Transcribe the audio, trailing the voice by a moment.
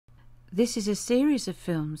This is a series of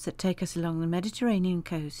films that take us along the Mediterranean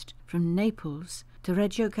coast from Naples to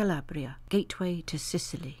Reggio Calabria, gateway to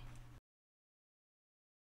Sicily.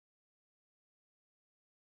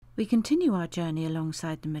 We continue our journey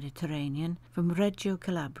alongside the Mediterranean from Reggio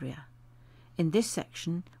Calabria. In this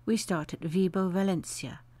section, we start at Vibo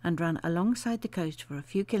Valentia and run alongside the coast for a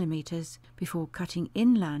few kilometres before cutting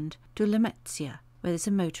inland to Lamezia, where there's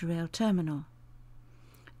a motorrail terminal.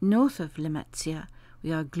 North of Lamezia,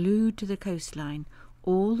 we are glued to the coastline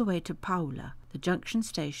all the way to Paola, the junction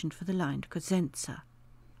station for the line to Cosenza.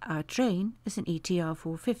 Our train is an ETR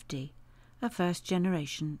 450, a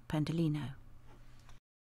first-generation Pendolino.